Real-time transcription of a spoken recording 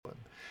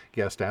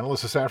Guest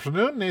analyst this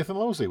afternoon, Nathan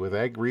Losey with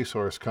Ag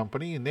Resource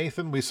Company.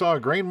 Nathan, we saw a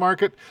grain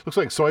market. Looks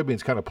like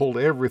soybeans kind of pulled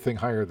everything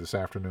higher this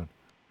afternoon.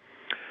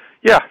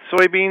 Yeah,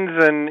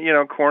 soybeans and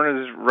corn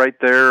is right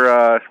there,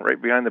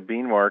 right behind the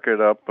bean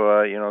market, up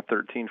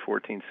 13,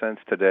 14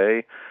 cents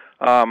today.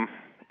 I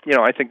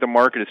think the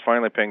market is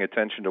finally paying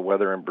attention to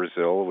weather in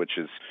Brazil, which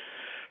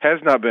has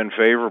not been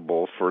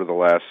favorable for the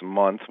last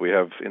month. We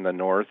have in the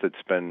north, it's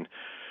been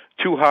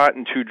too hot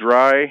and too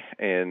dry,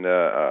 and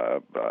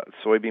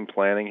soybean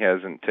planting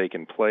hasn't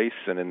taken place.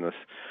 And in the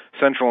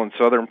central and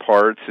southern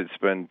parts, it's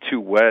been too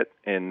wet,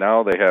 and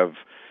now they have,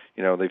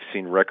 they've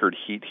seen record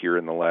heat here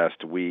in the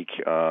last week,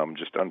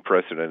 just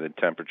unprecedented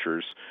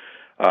temperatures.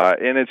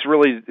 And it's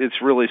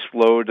really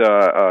slowed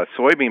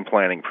soybean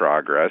planting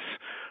progress.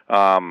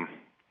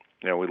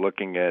 We're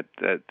looking at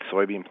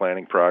soybean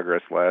planting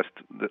progress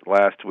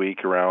last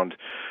week around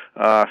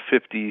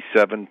 57%,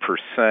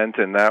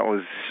 and that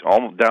was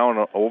almost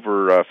down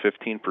over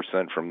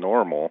 15% from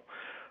normal.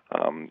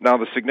 Now,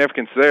 the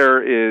significance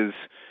there is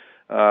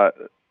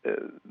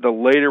the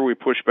later we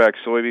push back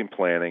soybean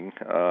planting,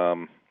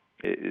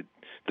 it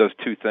does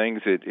two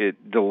things.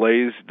 It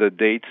delays the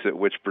dates at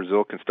which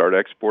Brazil can start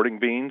exporting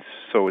beans,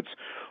 so it's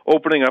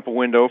opening up a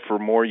window for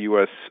more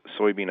U.S.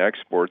 soybean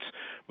exports,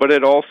 but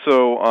it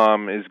also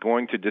is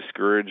going to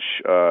discourage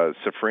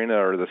safrinha,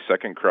 or the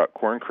second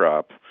corn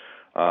crop.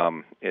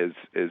 As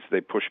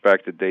they push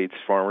back the dates,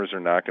 farmers are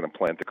not going to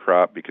plant the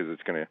crop because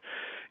it's going to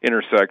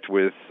intersect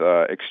with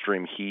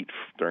extreme heat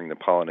during the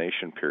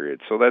pollination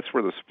period. So that's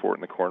where the support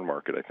in the corn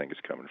market, I think, is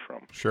coming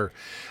from. Sure.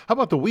 How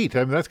about the wheat?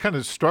 I mean, that's kind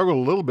of struggled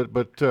a little bit,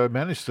 but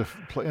managed to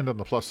end on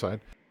the plus side.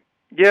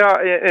 Yeah,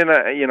 and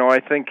I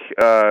think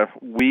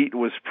wheat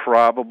was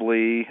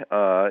probably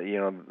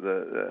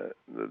the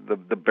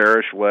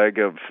bearish leg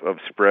of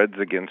spreads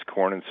against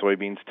corn and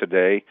soybeans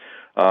today.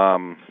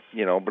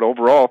 But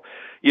overall,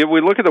 we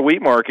look at the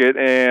wheat market,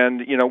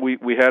 and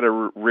we had a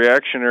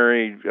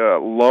reactionary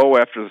low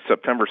after the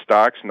September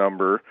stocks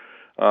number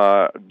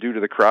due to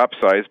the crop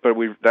size, but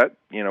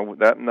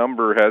that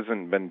number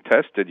hasn't been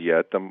tested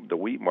yet. The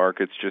wheat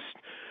market's just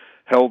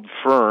held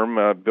firm,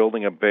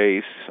 building a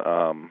base.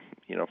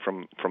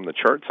 From the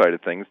chart side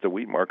of things, the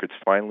wheat market's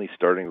finally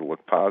starting to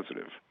look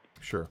positive.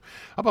 Sure.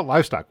 How about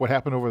livestock? What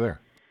happened over there?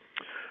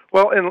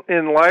 Well,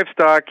 in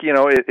livestock,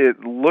 it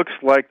looks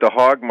like the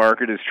hog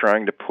market is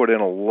trying to put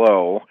in a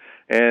low,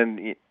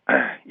 and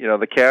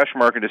the cash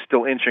market is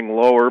still inching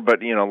lower.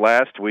 But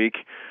last week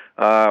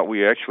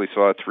we actually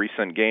saw a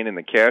 3-cent gain in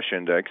the cash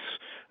index.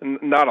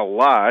 Not a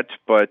lot,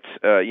 but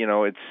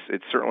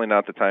it's certainly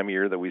not the time of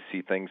year that we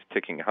see things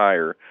ticking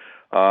higher.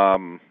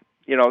 So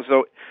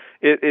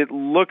it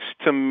looks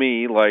to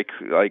me like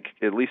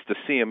at least the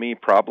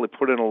CME probably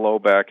put in a low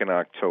back in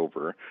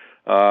October.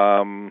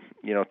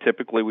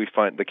 Typically we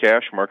find the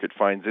cash market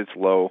finds its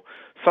low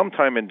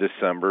sometime in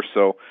December.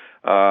 So,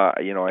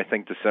 I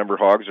think December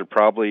hogs are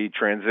probably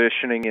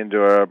transitioning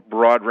into a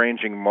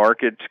broad-ranging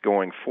market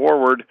going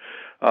forward.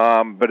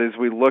 But as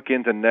we look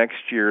into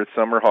next year,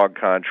 summer hog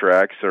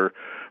contracts are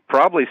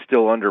probably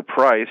still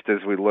underpriced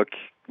as we look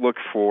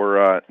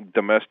for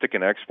domestic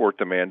and export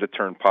demand to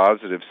turn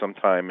positive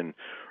sometime in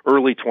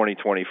early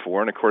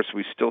 2024. And, of course,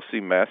 we still see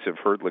massive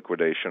herd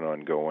liquidation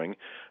ongoing.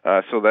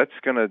 So that's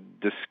going to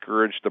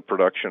discourage the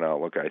production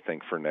outlook, I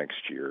think, for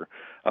next year.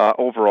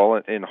 Overall,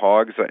 in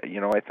hogs,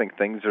 I think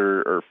things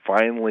are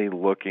finally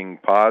looking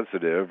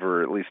positive,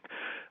 or at least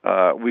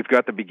we've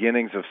got the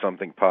beginnings of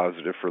something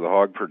positive for the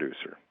hog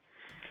producer.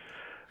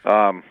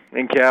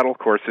 In cattle, of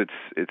course,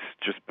 it's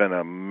just been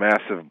a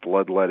massive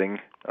bloodletting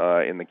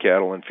in the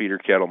cattle and feeder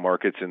cattle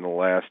markets in the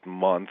last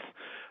month.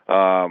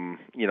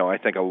 I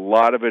think a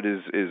lot of it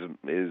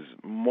is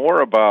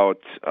more about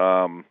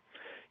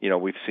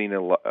we've seen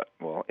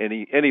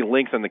any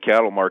length in the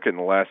cattle market in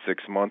the last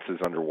 6 months is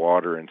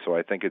underwater, and so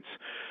I think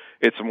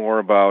it's more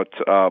about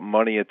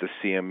money at the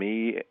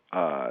CME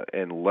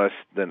and less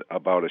than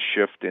about a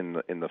shift in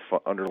the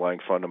underlying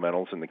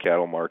fundamentals in the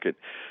cattle market.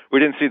 We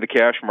didn't see the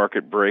cash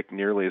market break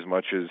nearly as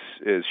much as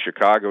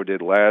Chicago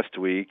did last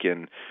week,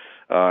 and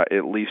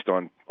at least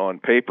on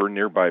paper,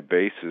 nearby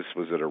basis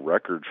was at a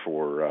record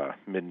for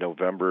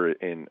mid-November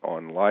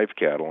on live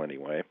cattle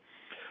anyway.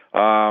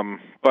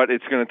 But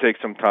it's going to take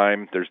some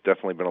time. There's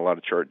definitely been a lot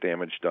of chart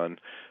damage done.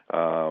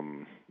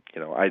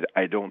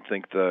 I don't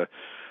think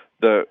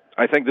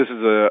I think this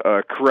is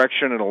a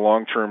correction in a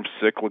long-term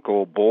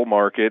cyclical bull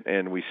market,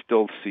 and we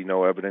still see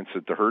no evidence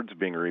that the herd's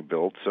being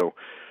rebuilt. So,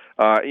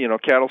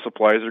 cattle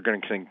supplies are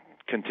going to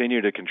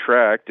continue to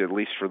contract at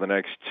least for the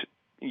next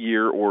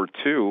year or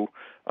two.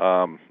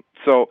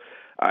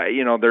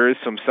 There is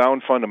some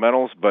sound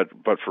fundamentals, but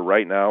for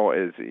right now,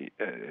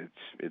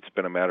 it's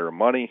been a matter of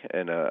money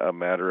and a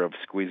matter of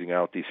squeezing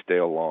out these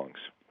stale longs.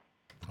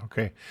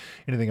 Okay.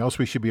 Anything else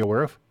we should be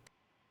aware of?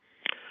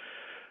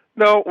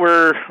 No,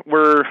 we're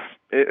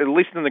at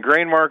least in the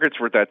grain markets,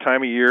 we're at that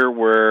time of year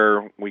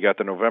where we got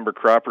the November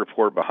crop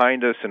report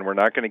behind us, and we're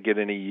not going to get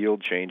any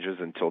yield changes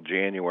until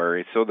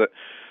January. So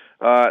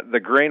the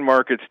grain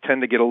markets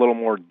tend to get a little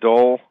more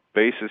dull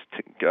basis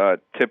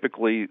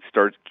typically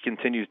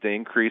continues to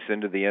increase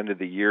into the end of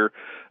the year.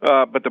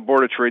 But the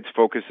Board of Trade's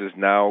focus is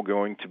now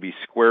going to be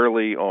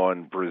squarely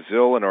on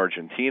Brazil and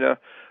Argentina,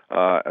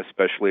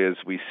 especially as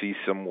we see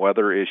some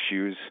weather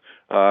issues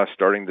not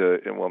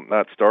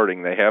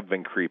starting, they have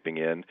been creeping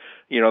in.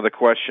 The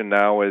question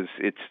now is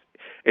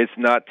it's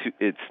not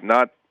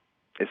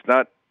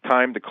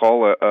time to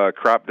call a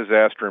crop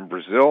disaster in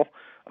Brazil.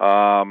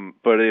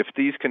 But if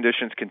these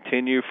conditions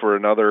continue for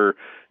another,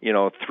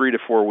 3 to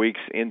 4 weeks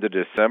into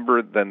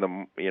December, then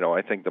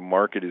I think the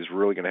market is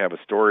really going to have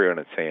a story on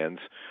its hands.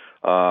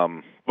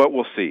 But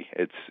we'll see.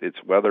 It's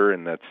weather,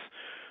 and that's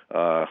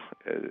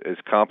as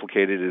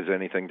complicated as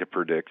anything to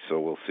predict. So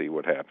we'll see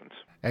what happens.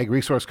 Ag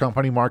Resource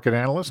Company market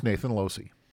analyst Nathan Losey.